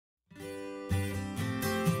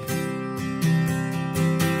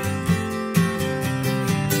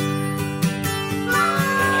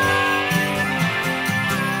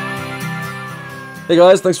Hey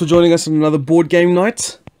guys, thanks for joining us on another board game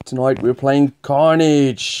night. Tonight we're playing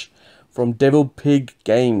Kharnage from Devil Pig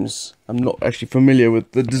Games. I'm not actually familiar with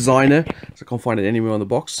the designer, so I can't find it anywhere on the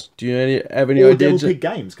box. Do you have any idea? Devil Pig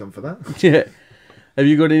Games come for that. Yeah. Have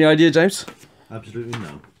you got any idea, James? Absolutely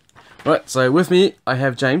no. Right, so with me I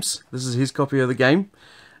have James. This is his copy of the game.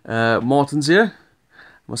 Martin's here.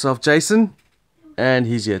 Myself, Jason. And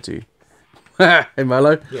he's here too. Hey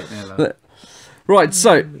Milo. Yeah, hello. Right,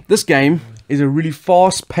 so this game is a really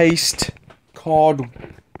fast-paced card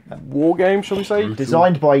war game, shall we say?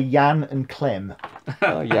 Designed by Jan and Clem.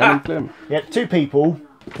 Jan and Clem. Yeah, two people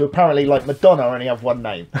who apparently, like Madonna, only have one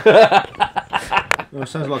name. Well, it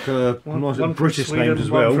sounds like a nice one British Sweden, names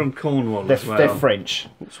as well. One from Cornwall They're, as well. they're French.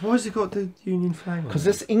 So why has it got the Union flag on? Because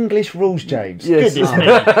there's English rules, James. Yes. Goodness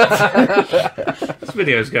me. This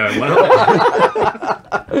video's going well.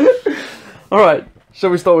 Alright, shall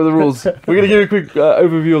we start with the rules? We're going to give you a quick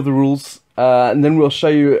overview of the rules, and then we'll show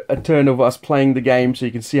you a turn of us playing the game so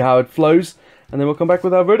you can see how it flows, and then we'll come back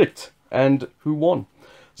with our verdict and who won.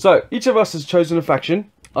 So, each of us has chosen a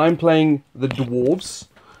faction. I'm playing the Dwarves.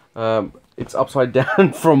 It's upside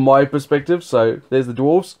down from my perspective, so there's the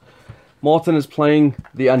Dwarves. Martin is playing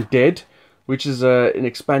the Undead, which is an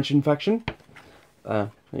expansion faction. There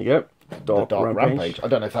you go. Dark Rampage. I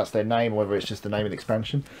don't know if that's their name or whether it's just the name of the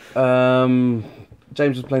expansion.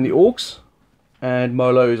 James is playing the Orcs, and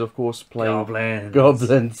Molo is of course playing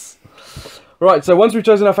Goblins. Right, so once we've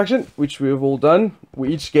chosen our faction, which we have all done,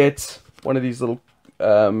 we each get one of these little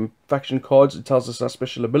faction cards. It tells us our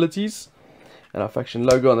special abilities and our faction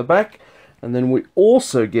logo on the back, and then we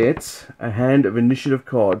also get a hand of initiative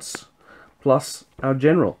cards plus our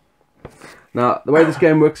general. Now, the way this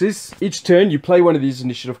game works is, each turn you play one of these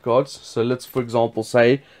initiative cards. So let's, for example,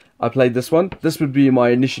 say I played this one. This would be my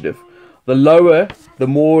initiative. The lower, the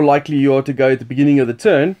more likely you are to go at the beginning of the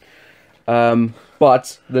turn,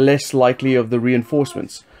 but the less likely of the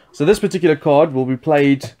reinforcements. So this particular card will be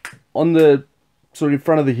played on the sort of in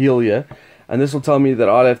front of the heel here, and this will tell me that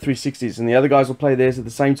I'll have 360s, and the other guys will play theirs at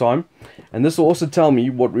the same time. And this will also tell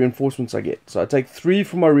me what reinforcements I get. So I take 3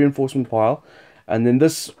 from my reinforcement pile, and then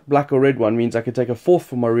this black or red one means I could take a 4th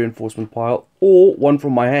from my reinforcement pile, or 1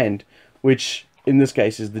 from my hand, which in this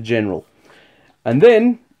case is the general. And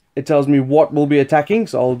then it tells me what will be attacking,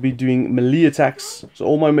 so I'll be doing melee attacks, so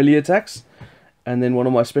all my melee attacks, and then one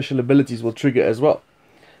of my special abilities will trigger as well.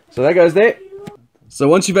 So that goes there. So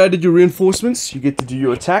once you've added your reinforcements, you get to do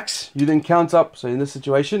your attacks. You then count up, so in this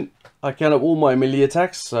situation, I count up all my melee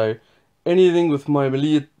attacks, so anything with my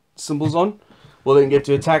melee symbols on will then get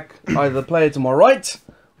to attack either the player to my right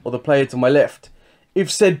or the player to my left. If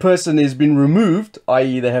said person has been removed,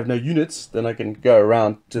 i.e. they have no units, then I can go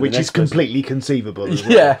around to the next person. Which is completely conceivable as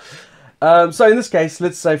well. Yeah. So in this case,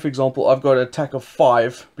 let's say for example, I've got an attack of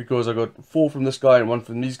 5 because I got 4 from this guy and 1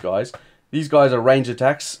 from these guys. These guys are range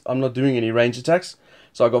attacks. I'm not doing any range attacks.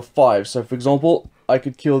 So I got 5. So for example, I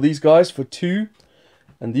could kill these guys for 2.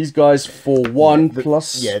 And these guys for 1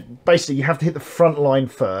 plus... Yeah, basically you have to hit the front line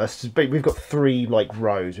first. We've got 3 like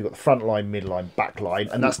rows. We've got the front line, mid line, back line.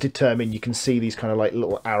 And that's determined. You can see these kind of like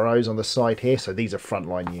little arrows on the side here. So these are front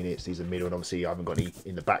line units. These are middle. And obviously I haven't got any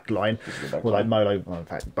in the back line. Well, like Molo, well, in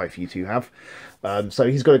fact, both of you two have. So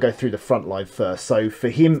he's got to go through the front line first. So for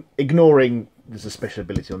him, ignoring... There's a special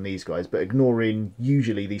ability on these guys, but ignoring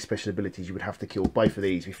usually these special abilities, you would have to kill both of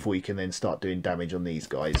these before you can then start doing damage on these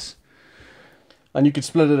guys. And you could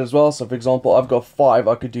split it as well. So for example, I've got 5.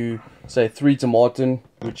 I could do, say, 3 to Martin,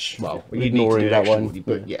 which, well, ignoring that one.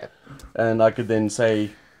 But yeah. And I could then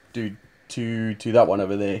say, do 2 to that one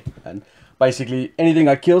over there. And basically, anything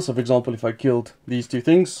I kill, so for example, if I killed these 2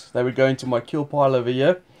 things, they would go into my kill pile over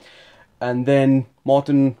here. And then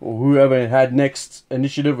Martin, or whoever had next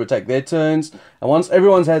initiative, would take their turns. And once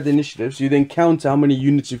everyone's had the initiatives, you then count how many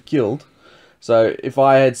units you've killed. So if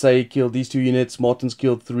I had, say, killed these 2 units, Martin's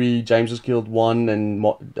killed 3, James has killed 1, and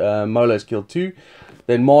Molo's killed 2,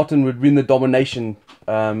 then Martin would win the domination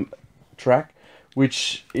track,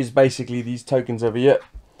 which is basically these tokens over here.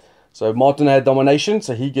 So Martin had domination,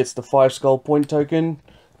 so he gets the 5 skull point token.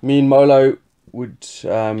 Me and Molo would...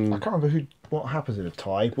 I can't remember what happens in a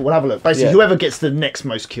tie, but we'll have a look. Basically, whoever gets the next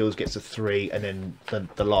most kills gets a 3, and then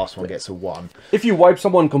the last one gets a 1. If you wipe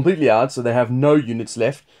someone completely out, so they have no units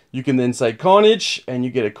left, you can then say Carnage, and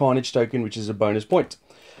you get a Carnage token, which is a bonus point.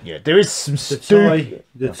 Yeah, there is some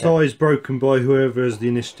The tie is broken by whoever has the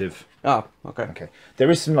initiative. Ah, okay. Okay.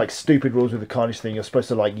 There is some like stupid rules with the Carnage thing. You're supposed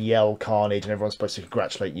to like yell Carnage, and everyone's supposed to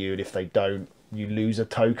congratulate you, and if they don't, you lose a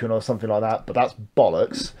token or something like that. But that's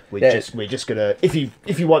bollocks. We're just gonna if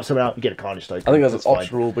you wipe someone out, you get a Carnage token. I think that's an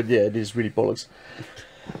optional rule, but yeah, it is really bollocks.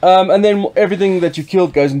 And then everything that you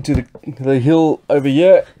killed goes into the hill over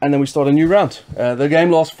here, and then we start a new round. The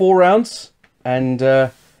game lasts 4 rounds, and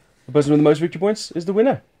the person with the most victory points is the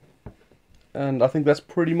winner. And I think that's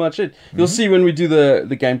pretty much it. You'll see when we do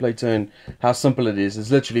the gameplay turn how simple it is.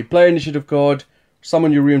 It's literally play initiative card,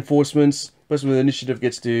 summon your reinforcements. Person with initiative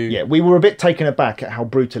gets to... Yeah, we were a bit taken aback at how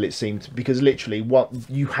brutal it seemed, because literally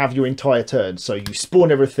you have your entire turn. So you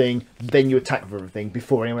spawn everything, then you attack with everything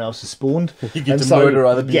before anyone else has spawned. You get to murder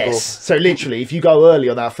other people. Yes, so literally, if you go early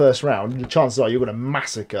on that first round, the chances are you're going to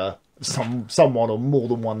massacre someone or more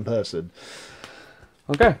than one person.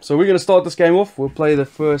 Okay, so we're going to start this game off. We'll play the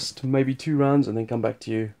first maybe 2 rounds and then come back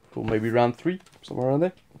to you for maybe round 3, somewhere around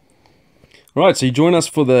there. Alright, so you join us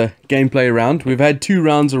for the gameplay round. We've had 2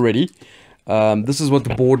 rounds already. This is what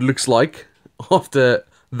the board looks like after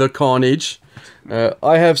the carnage.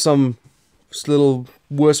 I have some little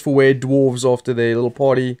worse for wear dwarves after their little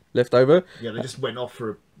party left over. Yeah, they just went off for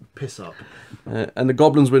a piss up. And the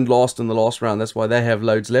goblins went last in the last round. That's why they have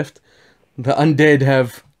loads left. The undead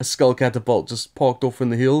have a skull catapult just parked off in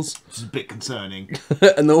the hills. Which is a bit concerning.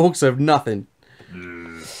 And the orcs have nothing.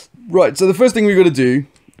 Right, so the first thing we've got to do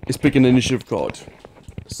is pick an initiative card.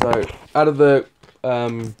 So out of the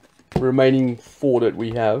remaining 4 that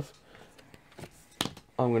we have,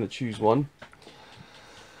 I'm going to choose one.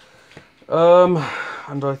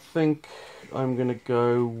 And I think I'm going to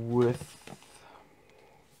go with...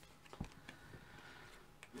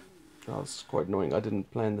 Oh, this is quite annoying. I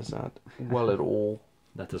didn't plan this out well at all.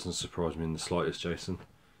 That doesn't surprise me in the slightest, Jason.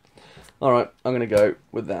 Alright, I'm going to go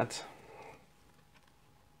with that.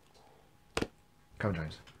 Come,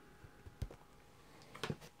 James.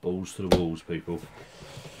 Balls to the walls, people.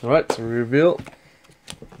 Alright, so we reveal.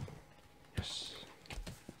 Yes.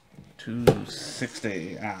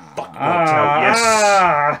 260.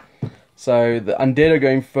 Yes. So the undead are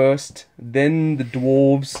going first, then the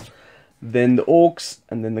dwarves, then the orcs,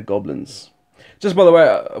 and then the goblins. Just by the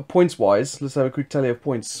way, points-wise, let's have a quick tally of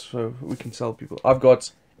points so we can tell people. I've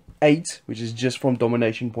got 8, which is just from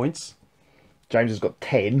domination points. James has got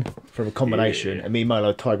 10 from a combination, and me and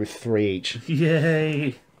Milo tied with 3 each.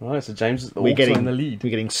 Yay! Alright, so James is We're also in the lead. We're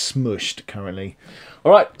getting smushed currently.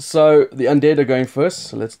 Alright, so the undead are going first,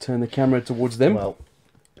 so let's turn the camera towards them. Well,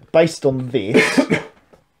 based on this,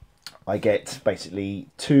 I get basically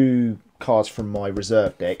 2 cards from my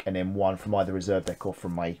reserve deck, and then 1 from either reserve deck or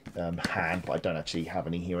from my hand, but I don't actually have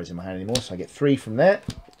any heroes in my hand anymore, so I get 3 from there.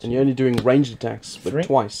 And you're only doing ranged attacks, but 3.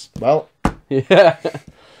 twice. Well, yeah.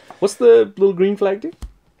 What's the little green flag do?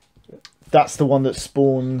 that's the one that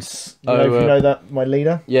spawns, if you know that, my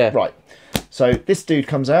leader? Yeah. Right. So this dude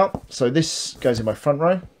comes out, so this goes in my front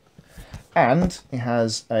row, and it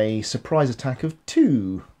has a surprise attack of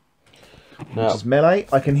 2, which is melee.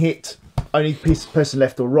 I can hit only person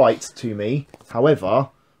left or right to me, however,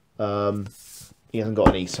 he hasn't got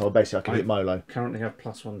any, so basically I can hit Molo. Currently have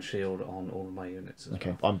 +1 shield on all of my units as Okay,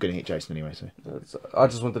 I'm going to hit Jason anyway, so. I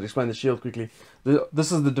just wanted to explain the shield quickly.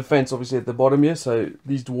 This is the defense, obviously, at the bottom here. So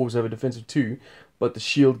these dwarves have a defense of 2, but the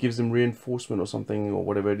shield gives them reinforcement or something, or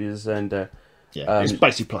whatever it is. And yeah, it's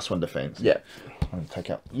basically +1 defense. Yeah. I'm going to take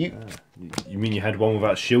out you. You mean you had one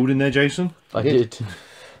without shield in there, Jason? I did.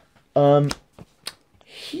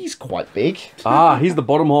 He's quite big. He's the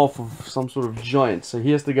bottom half of some sort of giant. So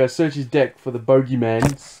he has to go search his deck for the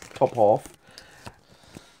bogeyman's top half.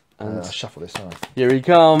 And Shuffle this on. here he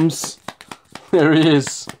comes. There he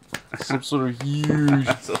is. Some sort of huge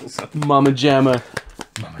mama jammer.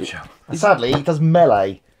 Sadly, he does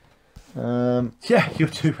melee. Yeah, you're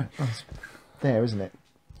too. There, isn't it?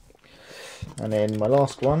 And then my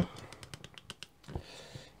last one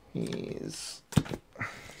is...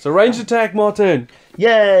 So ranged attack, Martin.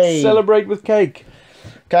 Yay! Celebrate with cake.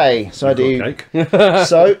 Okay, so I do... Cake.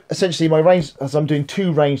 So, essentially, my range... As I'm doing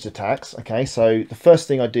 2 ranged attacks, okay? So, the first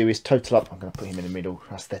thing I do is total up... I'm going to put him in the middle.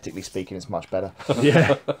 Aesthetically speaking, it's much better.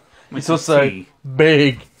 Yeah. It's also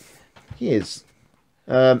big. He is.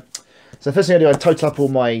 So, the first thing I do, I total up all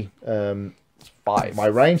my... 5. My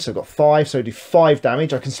range, so I've got 5, so I do 5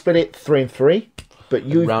 damage. I can split it 3 and 3, but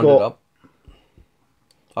you've Round got... it up.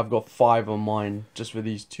 I've got 5 on mine, just for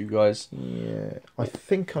these 2 guys. Yeah, I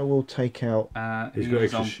think I will take out... He's got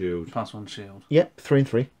extra shield. +1 shield. Yep, 3 and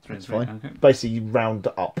 3. 3 and That's 3. fine. Okay. Basically, you round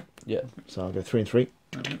up. Yeah. So I'll go 3 and 3.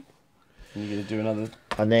 Okay. And you're going to do another...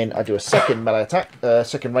 And then I do a second melee attack,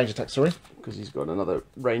 second range attack, sorry. Because he's got another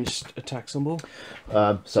ranged attack symbol.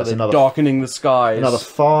 So that's they're another... darkening the skies. Another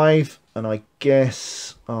 5, and I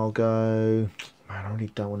guess I'll go... Man, I really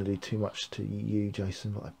don't want to do too much to you,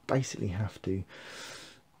 Jason, but I basically have to.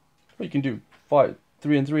 Well, you can do 5,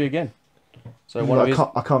 3 and 3 again. So one of his...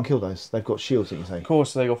 I can't kill those. They've got shields, didn't you say? Of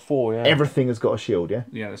course, they got 4, yeah. Everything has got a shield, yeah?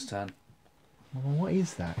 Yeah, it's 10. Well, what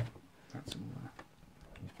is that? That's all there.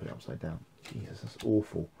 Let's put it upside down. Jesus, that's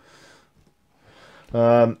awful.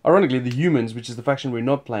 Ironically, the humans, which is the faction we're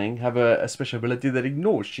not playing, have a special ability that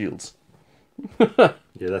ignores shields. Yeah,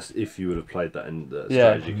 that's if you would have played that in the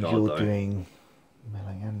strategy card, You're though. doing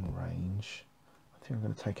melee and range. I think I'm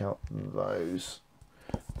going to take out those.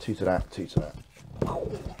 2 to that, 2 to that.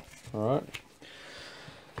 Alright.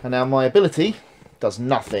 And now my ability does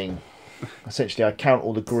nothing. Essentially, I count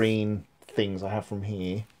all the green things I have from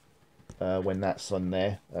here when that's on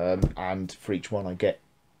there. And for each one, I get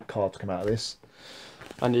a card to come out of this.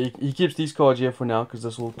 And he keeps these cards here for now, because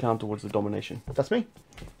this will count towards the domination. That's me.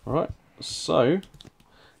 Alright, so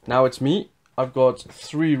now it's me. I've got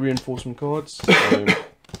 3 reinforcement cards. So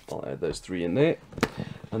I'll add those 3 in there.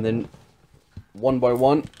 And then one by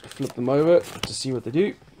one, flip them over to see what they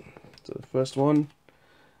do. So the first one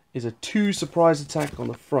is a 2 surprise attack on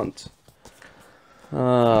the front.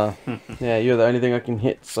 Yeah, you're the only thing I can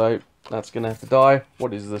hit, so that's going to have to die.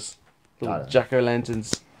 What is this? Little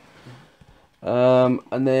jack-o'-lanterns.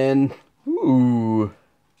 And then, ooh,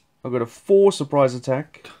 I've got a 4 surprise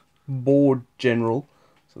attack, board general.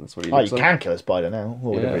 So that's what he looks you like. can kill a spider now.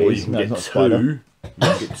 Or whatever it Or is. you can No, get it's not a spider. 2. You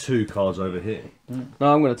can get 2 cards over here.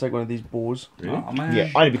 No, I'm going to take one of these boars. Really? Oh, man.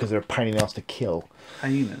 Yeah, only because they're a pain in the ass to kill.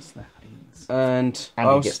 Hyenas. They're hyenas. And And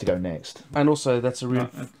he gets to go next. and also that's a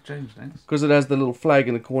James next. because it has the little flag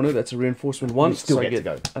in the corner. That's a reinforcement 1. You still so I get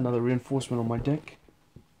get to go. another reinforcement on my deck.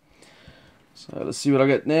 So let's see what I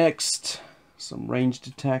get next. Some ranged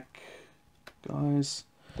attack, guys,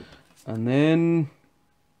 and then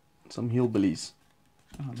some hillbillies.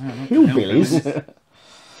 Oh, no, not Hillbillies?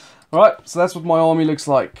 Alright, so that's what my army looks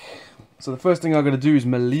like. So the first thing I'm going to do is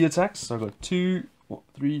melee attacks. So I've got 2,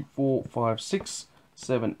 3, 4, 5, 6,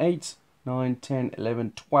 7, 8, 9, 10,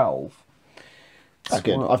 11, 12. That's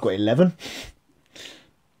good. I've got 11.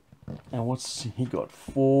 And what's he got?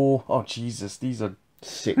 4. Oh, Jesus, these are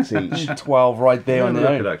 6 each. 12 right there on Look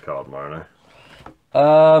their at own. that card, Marino.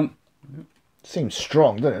 Seems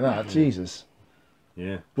strong, doesn't it? That Jesus.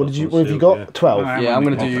 Yeah. What Plus did you? one What have you shield, got? 12. Yeah, I'm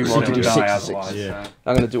gonna do Well, multiple do die 6 otherwise, Yeah.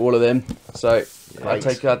 I'm going to do all of them. So I Right.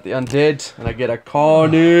 take out the undead and I get a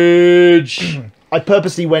Kharnage. I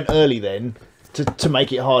purposely went early then to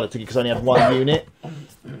make it harder to get because I only had 1 unit.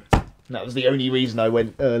 And that was the only reason I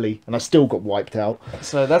went early, and I still got wiped out.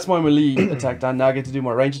 So that's my melee attack done. Now I get to do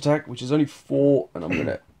my range attack, which is only 4, and I'm going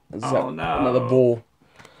to zap no. another ball.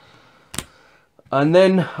 And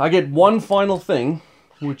then I get one final thing,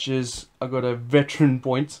 which is I got a veteran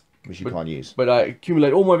point. Which you can't use. But I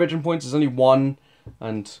accumulate all my veteran points. There's only 1,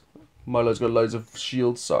 and Molo's got loads of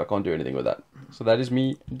shields, so I can't do anything with that. So that is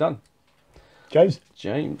me done. James?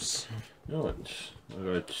 James. Right. I'll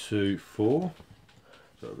go 2, 4.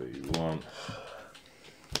 So that'll be 1,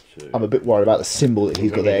 2. I'm a bit worried about the symbol that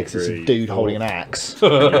he's got there, because it's a 3, dude 4. holding an axe.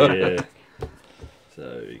 Yeah. So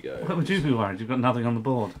there we go. What would you be worried? You've got nothing on the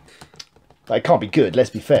board. It can't be good, let's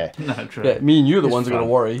be fair. No, true. Yeah, me and you are the It's ones who are going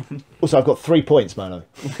to worry. Also, I've got 3 points, Mano.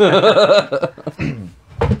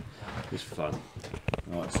 It's fun.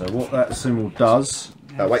 Right, so what that symbol does,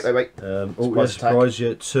 Wait. oh, Surprise yeah, surprise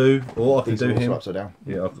you at 2, or I can These do are also him. upside down.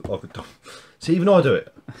 Yeah, I could do. See, even I do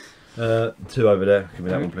it. 2 over there. Give me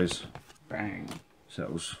that one, please. Bang. So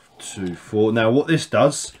that was 2, 4. Now, what this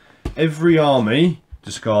does, every army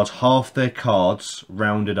discards half their cards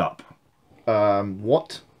rounded up.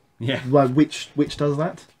 What? Yeah. Well, which does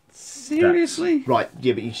that? Seriously? Right,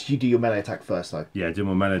 yeah, but you do your melee attack first, though. Yeah, do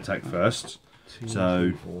my melee attack first. 2, So-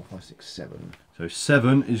 3, 4, 5, 6, 7. So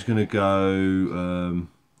 7 is going to go.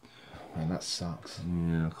 Man, that sucks.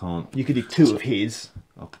 Yeah, I can't. You could do 2 of his.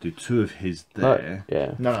 I could do 2 of his No, there.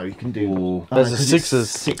 yeah. No, you can do. Or. There's a 'cause it's sixes.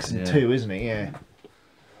 6 and Yeah. 2, isn't it? Yeah.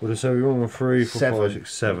 What did I say? We were on 3, 4, 7. 5, 6, You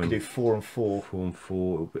 7. can do 4 and 4. 4 and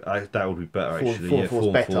 4. That would be better, 4 actually. 4 Yeah, 4's 4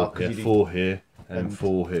 and better, 4. 'cause Yeah, you do- 4 here and and-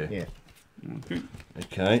 4 here. Yeah.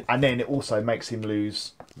 Okay. And then it also makes him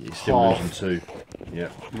lose. You're still Half. losing 2. Yeah.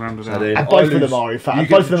 Rounded So out. then And I both of lose- them are, in fact. you And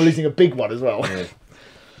both get of them to are losing a big one as well. Yeah.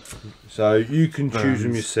 So you can choose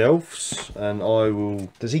them Burns. yourselves, and I will.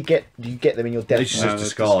 Does he get? Do you get them in your death? This is No, just it's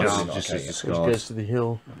discards. discards. It's just Okay, as yeah. Which goes discards. to the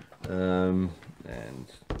hill. And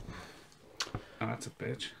Oh, that's a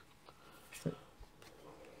bitch.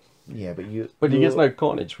 Yeah, but you. But he you're- gets no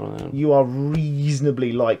carnage from them. You are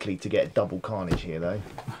reasonably likely to get double carnage here, though.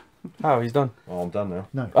 Oh, he's done. oh, I'm done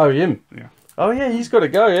now. Oh, him? Yeah. Oh, yeah, he's got to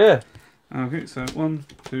go, yeah. Okay, so 1,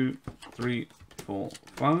 2, 3, 4,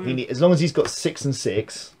 5. As long as he's got 6 and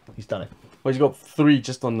 6, he's done it. Well, he's got 3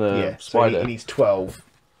 just on the Yeah. So spider. he needs 12.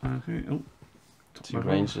 Okay, oh. 2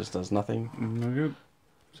 range just does nothing. No good.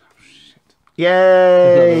 Oh, shit.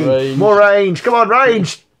 Yay! Range. More range. Come on,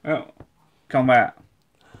 range. Oh, combat.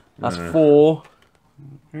 That's 4.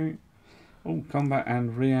 Okay. Oh, combat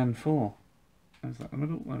and Rian 4. Is that the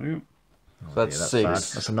middle? There we go. So that's 6. bad.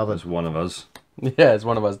 That's another. That's one of us. Yeah, it's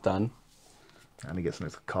one of us done. And he gets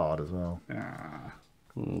another card as well. Ah.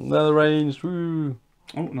 Another range. Woo.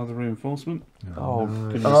 Oh, another reinforcement. Oh,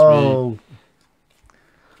 goodness me. Oh,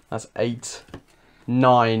 That's 8.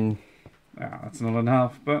 9. Ah, that's not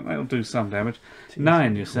enough, but that'll do some damage.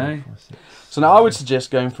 9, you say? So now I would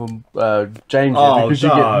suggest going for James here, Oh, because you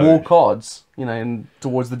no. get more cards, you know,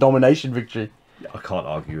 towards the domination victory. I can't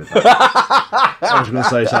argue with that. I was going to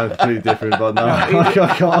say something completely different, but no, I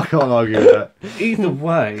can't argue with that. Either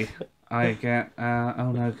way, I get...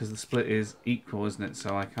 oh no, because the split is equal, isn't it?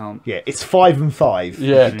 So I can't... yeah, it's 5 and 5.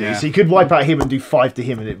 Yeah. You could do. Yeah. So you could wipe out him and do 5 to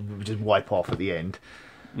him, and it would just wipe off at the end.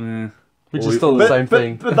 Which is still the same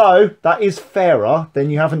thing. But though, that is fairer than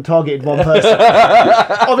you haven't targeted one person.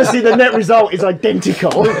 Obviously, the net result is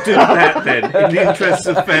identical. Do that then, in the interests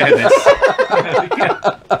of fairness.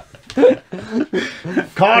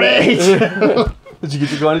 Carnage! Did you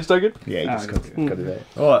get your Carnage token? Yeah, you just got it there.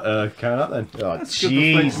 Alright, count up then. Oh, That's good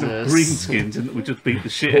reflection of greenskins, and we just beat the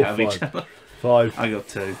shit out of each other. 5. I got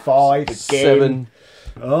 2. 5 again. 7.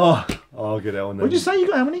 Oh, I'll get it on then. What did you say? You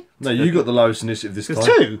got how many? No, you got the lowest initiative this time.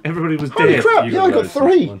 2. Everybody was Holy dead. crap! You Yeah, I the got lowest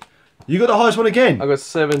 3. this one. You got the highest one again. I got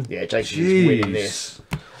 7. Yeah, Jason is winning this.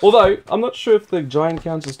 Although, I'm not sure if the giant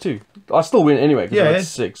counts as 2. I still win anyway, because I got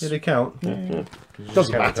 6. Yeah, they count.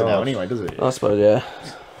 Doesn't matter now anyway, does it? I suppose, yeah.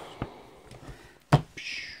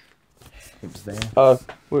 It was there. Oh,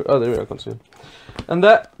 there we are, I can't see him. And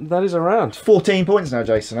that is a round. 14 points now,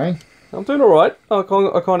 Jason, eh? I'm doing alright. I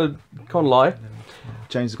can't lie.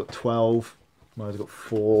 James has got 12. Mo's got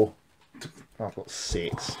 4. I've got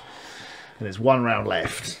 6. And there's 1 round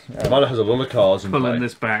left. Milo has a lot of cards in Pulling play.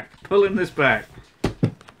 this back. Pulling this back.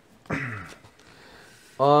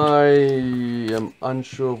 I am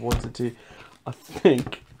unsure of what to do. I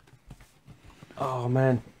think... Oh,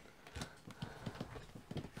 man.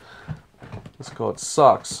 This card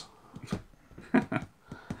sucks. Yeah,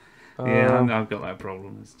 I've got that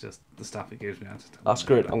problem. It's just the stuff it gives me.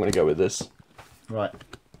 Screw it. I'm going to go with this. Right.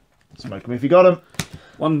 Smoke him if you got him.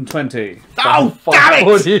 120. Oh, damn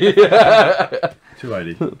it!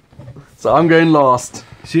 280. So I'm going last.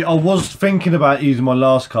 See, I was thinking about using my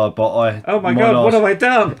last card, but I... Oh my god, what have I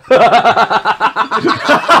done?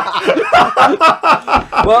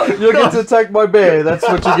 Well, you get to attack my bear. That's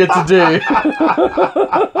what you get to do.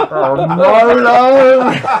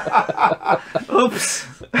 No! Oops!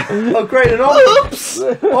 Oh, great, and oops!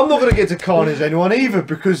 I'm not going to get to Carnage anyone either,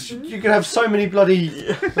 because you can have so many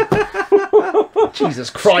bloody... Jesus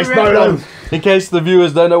Christ, Molo! In case the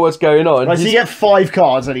viewers don't know what's going on, Right, so you get 5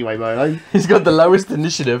 cards anyway, Molo. he's got the lowest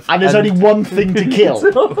initiative. And there's only one thing to kill.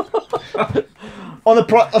 On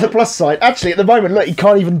the plus side, actually, at the moment, look, he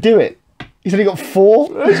can't even do it. He's only got 4.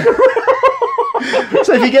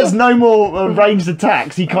 So if he gets no more ranged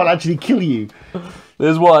attacks, he can't actually kill you.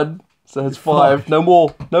 There's 1. So it's 5. No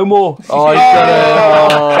more. No more. Oh, he's got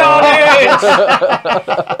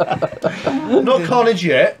it. Not Carnage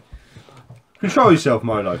yet. Control yourself,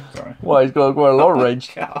 Molo. Sorry. Well, he's got quite a lot of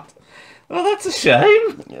range. God. Oh, that's a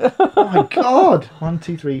shame. Oh my god! 1,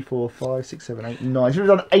 2, 3, 4, 5, 6, 7, 8, 9. Should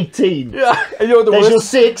have done 18. Yeah, and you know what the There's your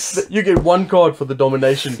worst? 6. You get 1 card for the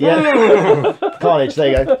domination. Yeah. Carnage, there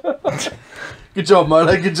you go. Good job,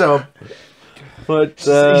 Milo. Good job. But He's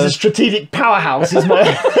a strategic powerhouse, isn't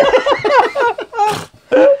he?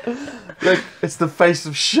 look, it's the face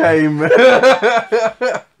of shame.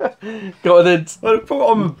 Go on then.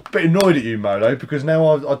 I'm a bit annoyed at you, Molo, because now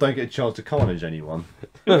I don't get a chance to Carnage anyone.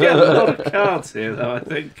 You get a lot of cards here, though, I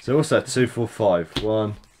think. So what's that? 2, 4, 5.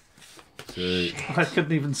 1, 2... I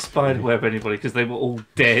couldn't even spiderweb anybody because they were all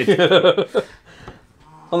dead.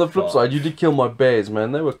 On the flip side, you did kill my bears,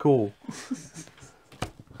 man. They were cool.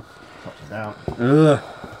 Down. Ugh.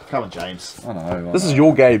 Come on, James. I know. This is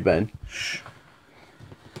your game, man.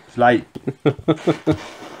 It's late.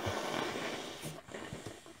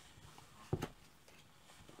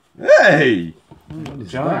 Hey!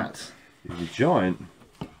 Giant. He's a giant.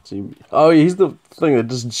 Oh, he's the thing that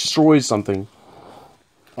just destroys something.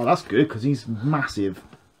 Oh, that's good, because he's massive.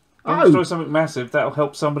 Don't destroy something massive, that'll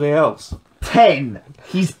help somebody else. 10.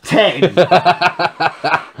 He's 10.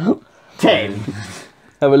 10.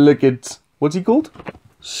 Have a look at... What's he called?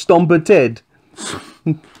 Stomper Ted.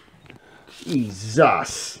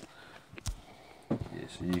 Jesus. Yeah,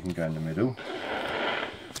 so you can go in the middle.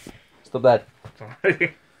 Stop that.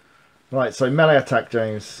 Right, so melee attack,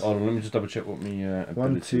 James. Hold on, let me just double check what my 1,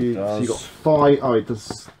 ability 2, so does. you got 5. Oh, it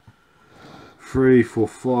does 3, 4,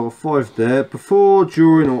 5, 5 there. Before,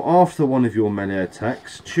 during, or after one of your melee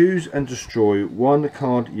attacks, choose and destroy one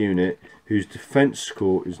card unit whose defense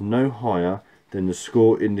score is no higher than the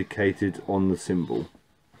score indicated on the symbol.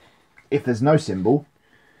 If there's no symbol,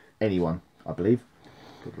 anyone, I believe.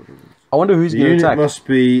 I wonder who's going to attack. Must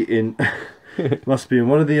be in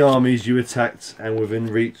one of the armies you attacked and within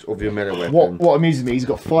reach of your melee weapon. What amuses me, he's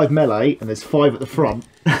got 5 melee and there's 5 at the front,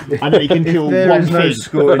 and then he can kill There one is no thing.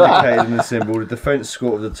 score indicated in the symbol. The defense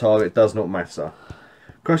score of the target does not matter.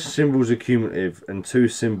 Crush symbols are cumulative, and 2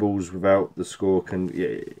 symbols without the score can.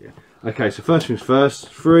 Yeah. Okay, so first things first.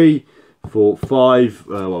 3, 4, 5.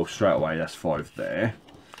 Well, straight away that's 5 there.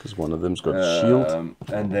 Because one of them's got a shield.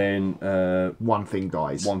 And then One thing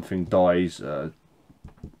dies. one thing dies. No.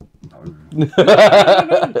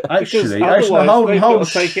 Because Actually, otherwise they've hold got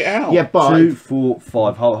to take it out. Yeah, but 2, 4,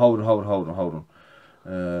 5. Hold on.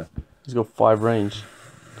 He's got 5 range.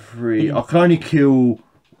 3. I can only kill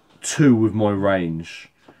 2 with my range,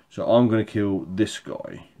 so I'm going to kill this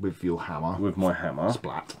guy with your hammer, with my hammer.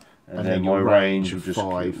 splat, And then my your range will of just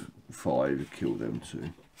 5. kill 5, kill them 2.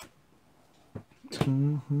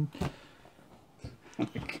 Oh my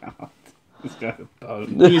god. It's going to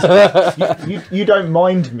bone. you don't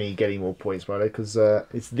mind me getting more points, brother, because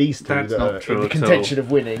it's these two That's that not are true in the at contention of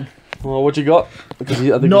winning. Well, what you got? Because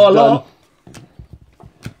I think Not a he's lot.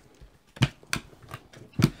 done.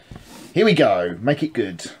 Here we go. Make it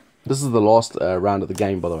good. This is the last round of the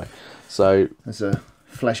game, by the way. So There's a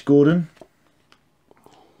Flesh Gordon.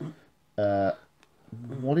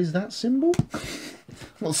 What is that symbol?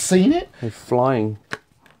 Not seen it. they're flying.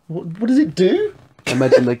 What does it do?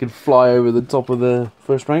 Imagine they could fly over the top of the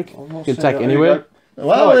first rank. You can attack anywhere.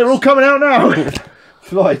 Well, Right. they're all coming out now.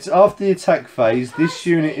 Flights. After the attack phase, this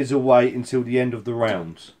unit is away until the end of the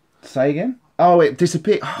round. Say again. Oh, it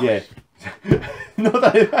disappeared. Yeah. Not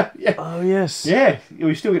that. Yeah. Oh yes. Yeah.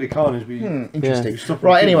 We still get the Kharnage, but you Interesting. stop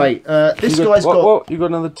Right. them Anyway, this You guy's got. what? You got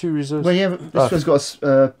another 2 reserves. Well, yeah, but this guy's got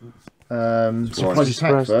a surprise attack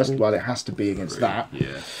Surprise. first. Well, it has to be against that,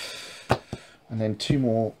 Yeah. and then 2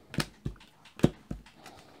 more.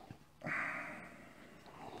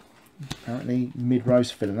 Apparently,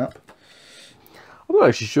 mid-row's filling up. I'm not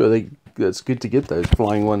actually sure that's good to get those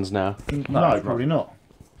flying ones now. No, probably not.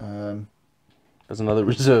 As another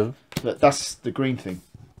reserve. But that's the green thing.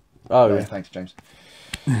 Oh Yeah, yeah. thanks, James.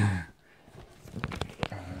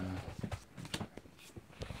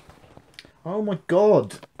 Oh my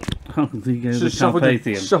god! Oh, there you go, the Just shuffled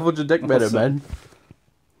Carpathian. shuffled your deck better, Awesome. man.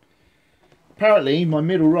 Apparently, my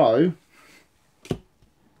middle row.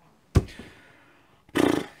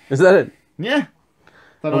 Is that it? Yeah,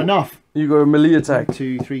 that's not enough. You got a melee attack. 1,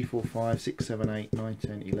 2, 3, 4, 5, 6, 7, 8, 9,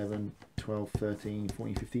 10, 11, 12, 13,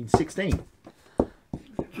 14, 15, 16.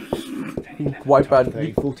 Wipe out.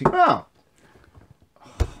 13, 14. Ah!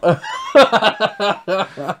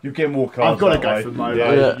 You get more cards. I've gotta that go way. for Mo.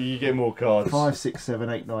 Yeah. You get more cards. 5, 6, 7,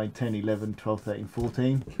 8, 9, 10, 11, 12, 13,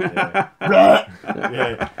 14. Yeah.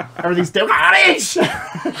 Yeah. Everything's still carnage!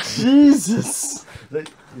 Jesus.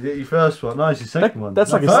 Is it your first one? No, it's your second one.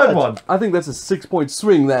 That's No, like a third one. I think that's a 6-point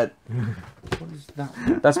swing. That. What is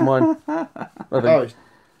that? That's mine. I think.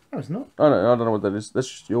 Oh, it's not. I don't know what that is. That's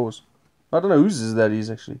just yours. I don't know whose is that is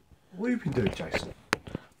actually. What have you been doing, Jason?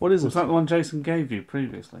 What is Was it? that the one Jason gave you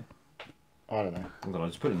previously? I don't know. I'm gonna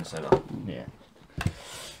just put it in the centre. Yeah.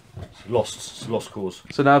 Lost cause.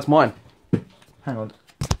 So now it's mine. Hang on.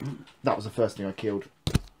 That was the first thing I killed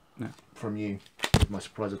No. from you. My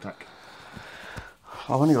surprise attack.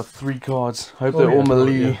 I've only got 3 cards. Hope Oh, they're yeah. all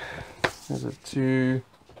melee. Oh, yeah. There's a 2.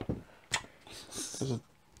 There's a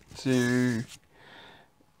 2.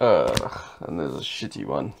 And there's a shitty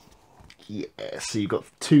one. Yeah, so you got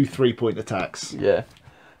 2 3-point attacks. Yeah.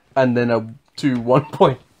 And then a 2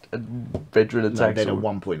 1-point veteran No, attacks. then a or-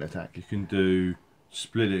 1-point attack. You can do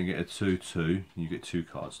split it and get a 2-2. You get 2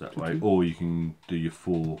 cards that way, or you can do your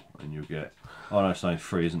 4 and you'll get. Oh no, it's only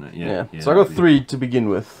 3, isn't it? Yeah. So I got 3 to begin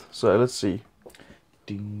with. So let's see.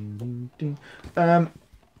 Ding, ding, ding. I have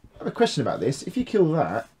a question about this. If you kill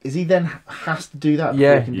that, is he then has to do that? before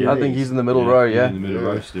Yeah, he can do I think these? he's in the middle row. Yeah. In the middle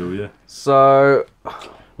row still, yeah. So,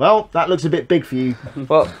 Well, that looks a bit big for you.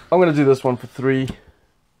 well, I'm gonna do this one for 3,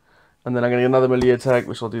 and then I'm gonna get another melee attack,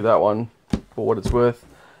 which I'll do that one for what it's worth,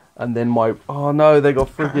 and then my. Oh no, they got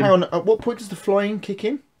freaking. Hang on, at what point does the flying kick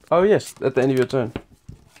in? Oh yes, at the end of your turn.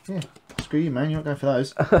 Yeah, screw you, man. You're not going for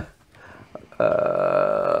those.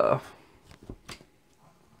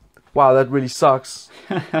 Wow, that really sucks.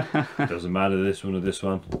 Doesn't matter this one or this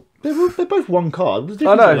one. They're both 1 card. What's the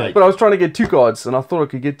I difference know, they make? but I was trying to get 2 cards, and I thought I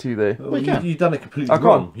could get 2 there. Well, you can. You've done it completely I can't.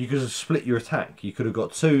 wrong. You could have split your attack. You could have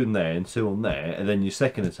got 2 in there and 2 on there, and then your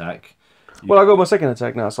second attack Well, I got my second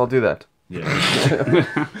attack now, so I'll do that.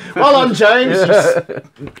 Yeah. Well on, James.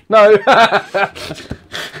 No.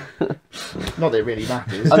 Not that it really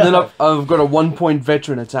matters. And then I've got a 1-point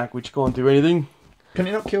veteran attack, which can't do anything. Can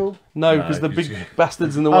it not kill? No, No, because the big it's-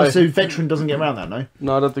 bastard's in the Oh, way. so veteran doesn't get around that, no?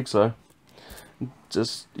 No, I don't think so.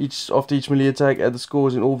 Just after each melee attack, add the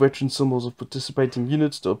scores in all veteran symbols of participating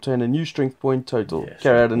units to obtain a new strength point total. Yeah,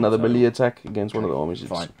 Carry out strength another point melee attack against one of the armies.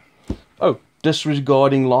 Fine. Oh,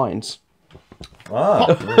 disregarding lines. Ah.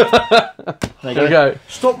 There There you we go. go.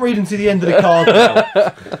 Stop reading to the end of the card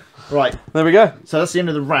now. Right, There we go. so that's the end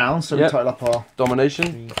of the round. So we Yep. total up our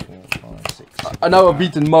Domination. 3, 4, 5, 6. I know I've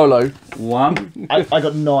beaten Molo. 1. I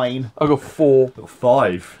got 9. I got 4. Got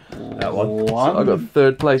 5. That one. So I got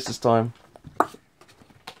 3rd place this time.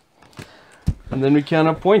 And then we count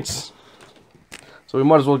up points. So we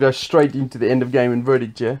might as well go straight into the end of game in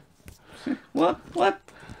verdict, yeah? What?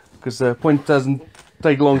 Because the point doesn't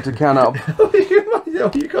take long to count up.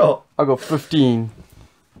 What you got? I got 15.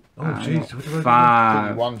 Oh, jeez. What did I do?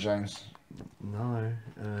 5. 1, James. No.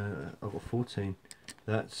 I've got 14.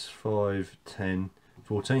 That's 5, 10,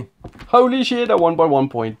 14. Holy shit, I won by 1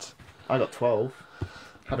 point. I got 12.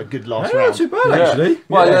 Had a good last Not round. too bad, actually.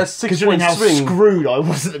 Well, Yeah. that's 6 Considering point how swing. screwed I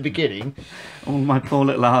was at the beginning. All my poor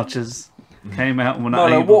little archers came out and were not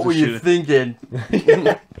Molo, able what to were you shoot. thinking?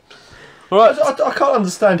 Alright, I can't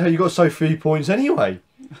understand how you got so few points anyway.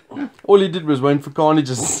 all he did was wait for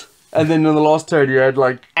Kharnages. And then in the last turn you had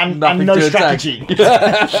like nothing And no to attack. strategy.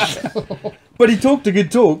 But he talked a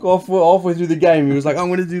good talk halfway through the game. He was like, I'm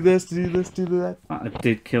going to do this, do this, do that. I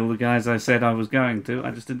did kill the guys I said I was going to.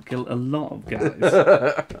 I just didn't kill a lot of guys.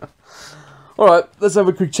 Alright, let's have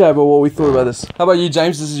a quick chat about what we thought about this. How about you,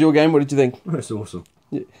 James? This is your game. What did you think? That's awesome.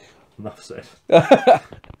 Yeah. Enough said.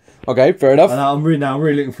 Okay, fair enough. And I'm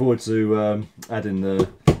really looking forward to adding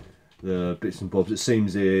the bits and bobs. It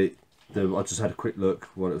seems here. I just had a quick look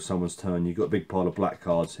while it was someone's turn. You've got a big pile of black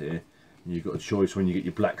cards here. And you've got a choice when you get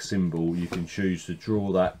your black symbol. You can choose to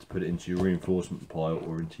draw that to put it into your reinforcement pile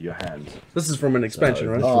or into your hand. This is from an expansion,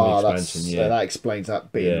 So, right? From Oh, expansion, yeah. that explains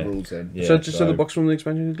that bit in Yeah. the rules then. Yeah, So just show the box from the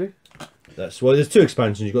expansion, did you? That's well. There's 2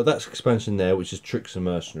 expansions. You've got that expansion there, which is tricks and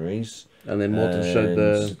mercenaries. And then Morton showed And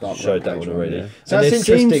the... showed that one already. Yeah. So And that's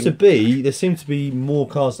there interesting. seems to be more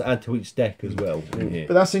cards to add to each deck as well. In here.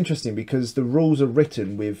 But that's interesting because the rules are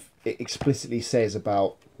written with, it explicitly says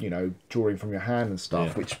about, drawing from your hand and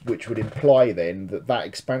stuff, Yeah. which would imply then that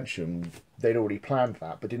expansion, they'd already planned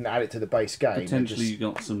that, but didn't add it to the base game. and Potentially just- you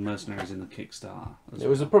got some mercenaries in the Kickstarter. It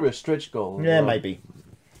was probably a stretch goal. as Yeah, well. maybe.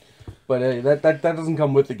 But that doesn't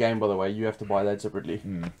come with the game, by the way. You have to buy that separately.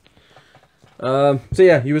 So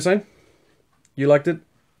yeah, you were saying? You liked it?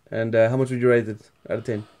 And how much would you rate it out of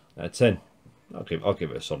 10? 10. I'll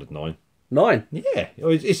give it a solid 9. 9? Yeah,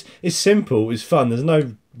 it's simple, it's fun. There's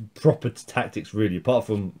no proper tactics really, apart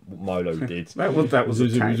from what Molo did. That was It was a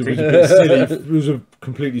a tactic. bit silly. It was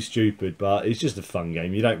completely stupid, but it's just a fun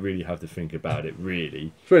game. You don't really have to think about it,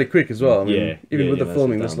 really. It's really quick as well. I mean, Yeah, even yeah, with yeah, the that's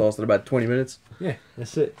filming, it this done. lasted about 20 minutes. Yeah,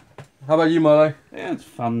 that's it. How about you, Milo? Yeah, it's a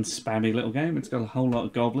fun, spammy little game. It's got a whole lot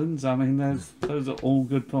of goblins. I mean, those are all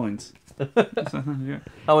good points. So, yeah,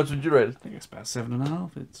 How much would you rate it? I think it's about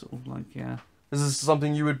 7.5. It's sort of like, yeah, Is this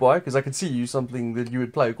something you would buy? Because I can see you something that you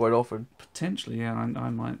would play quite often. potentially, yeah, I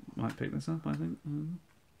might pick this up, I think.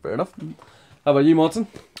 Fair enough. How about you, Martin?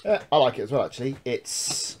 I like it as well, actually.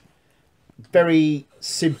 It's very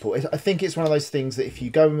simple. I think it's one of those things that if you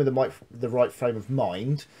go in with the right frame of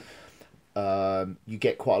mind, you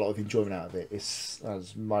get quite a lot of enjoyment out of it. It's,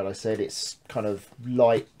 as Milo said, it's kind of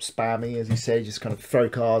light, spammy, as he said, just kind of throw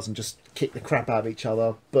cards and just kick the crap out of each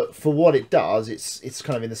other. But for what it does, it's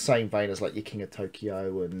kind of in the same vein as like your King of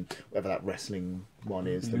Tokyo and whatever that wrestling one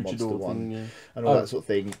is, the monster Luchador one, thing, yeah. and all that sort of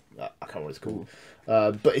thing. I can't remember what it's called.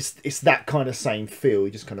 But it's that kind of same feel.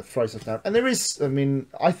 You just kind of throw stuff down. And there is, I mean,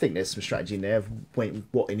 I think there's some strategy in there of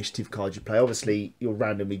what initiative cards you play. Obviously, you're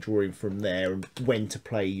randomly drawing from there and when to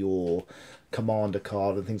play your commander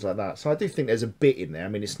card and things like that. So I do think there's a bit in there. I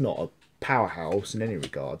mean, it's not a powerhouse in any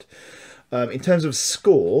regard. In terms of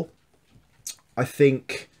score, I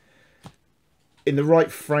think in the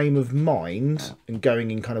right frame of mind and going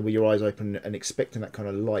in kind of with your eyes open and expecting that kind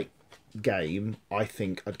of light game, I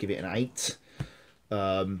think I'd give it an 8.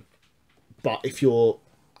 But if you're,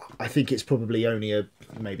 I think it's probably only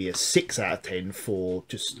maybe a 6 out of 10 for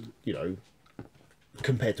just,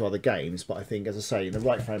 compared to other games. But I think, as I say, in the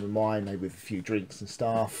right frame of mind, maybe with a few drinks and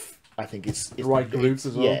stuff, I think it's right groups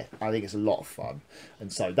as well. Yeah, I think it's a lot of fun,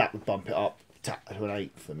 and so that would bump it up to an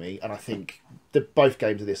 8 for me. And I think both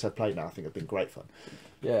games of this I've played now, I think have been great fun.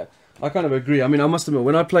 Yeah, I kind of agree. I mean, I must admit,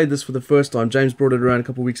 when I played this for the first time, James brought it around a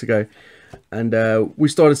couple of weeks ago, and we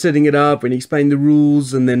started setting it up, and he explained the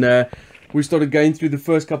rules, and then we started going through the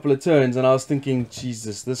first couple of turns, and I was thinking,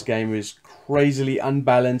 Jesus, this game is crazily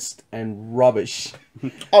unbalanced and rubbish.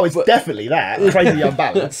 Oh, it's definitely that. Crazy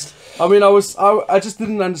unbalanced. I mean, I just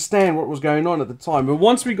didn't understand what was going on at the time. But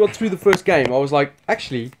once we got through the first game, I was like,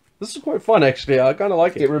 actually, this is quite fun, actually. I kind of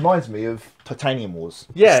like it. It reminds me of Titanium Wars.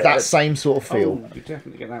 Yeah. It's that same sort of feel. Oh, you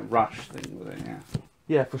definitely get that rush thing with it, yeah.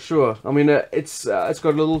 Yeah, for sure. I mean, it's got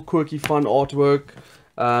a little quirky, fun artwork.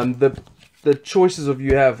 The choices of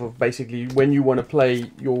you have of basically when you want to play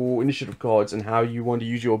your initiative cards and how you want to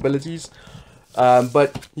use your abilities.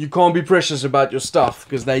 But you can't be precious about your stuff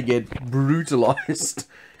because they get brutalized.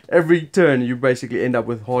 Every turn you basically end up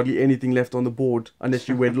with hardly anything left on the board unless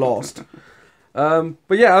you went last.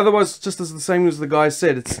 But yeah, otherwise, just as the same as the guys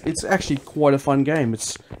said, it's actually quite a fun game.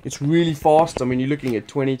 It's really fast. I mean, you're looking at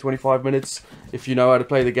 20-25 minutes if you know how to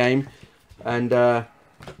play the game, and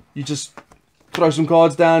you just throw some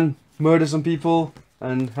cards down, murder some people,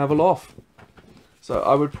 and have a laugh. So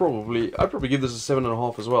I'd probably give this a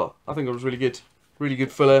 7.5 as well. I think it was really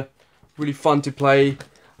good filler, really fun to play.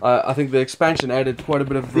 I think the expansion added quite a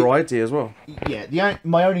bit of variety as well. Yeah,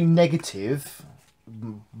 my only negative,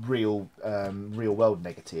 real world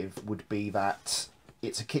negative, would be that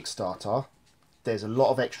it's a Kickstarter. There's a lot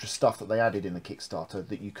of extra stuff that they added in the Kickstarter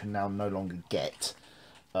that you can now no longer get,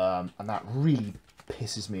 and that really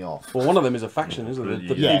pisses me off. Well, one of them is a faction, isn't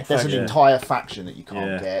it? Yeah, there's an entire faction that you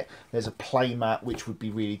can't get. There's a playmat which would be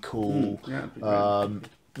really cool.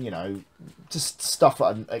 You know, just stuff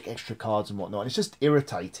like extra cards and whatnot. And it's just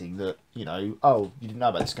irritating that, you know, oh, you didn't know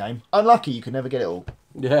about this game. Unlucky, you can never get it all.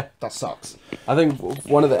 Yeah. That sucks. I think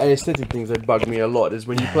one of the aesthetic things that bug me a lot is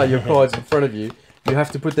when you play your cards in front of you, you have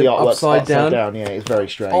to put them upside down. Yeah, it's very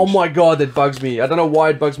strange. Oh my god, that bugs me. I don't know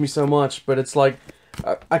why it bugs me so much, but it's like,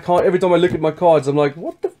 I can't, every time I look at my cards, I'm like,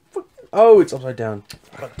 what the fuck? Oh, it's upside down.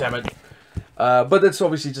 God damn it. But that's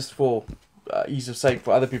obviously just for ease of sake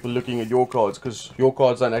for other people looking at your cards, because your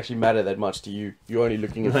cards don't actually matter that much to you. You're only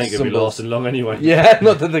looking at the symbols. They ain't going to be lasting long anyway. Yeah,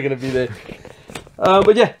 not that they're going to be there.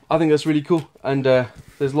 But yeah, I think that's really cool. And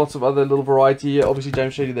there's lots of other little variety here. Obviously,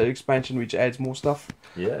 James showed you the expansion, which adds more stuff.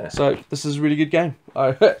 Yeah. So this is a really good game.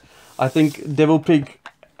 I think Devil Pig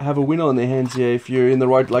have a winner on their hands here if you're in the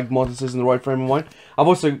right, like Martin says, in the right frame of mind. I've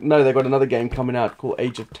also know they've got another game coming out called I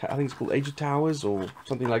think it's called Age of Towers or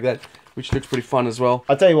something like that, which looks pretty fun as well.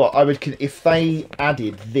 I'll tell you what, I would if they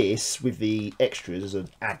added this with the extras as an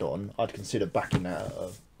add-on, I'd consider backing that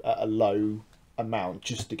at a low amount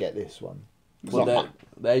just to get this one. Well,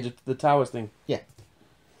 the Age of the Towers thing. Yeah.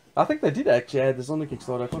 I think they did actually add this on the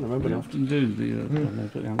Kickstarter. I can't remember They now. often do when they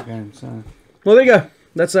put out games. So. Well, there you go.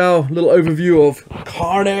 That's our little overview of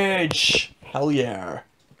Kharnage. Hell yeah.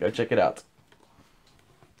 Go check it out.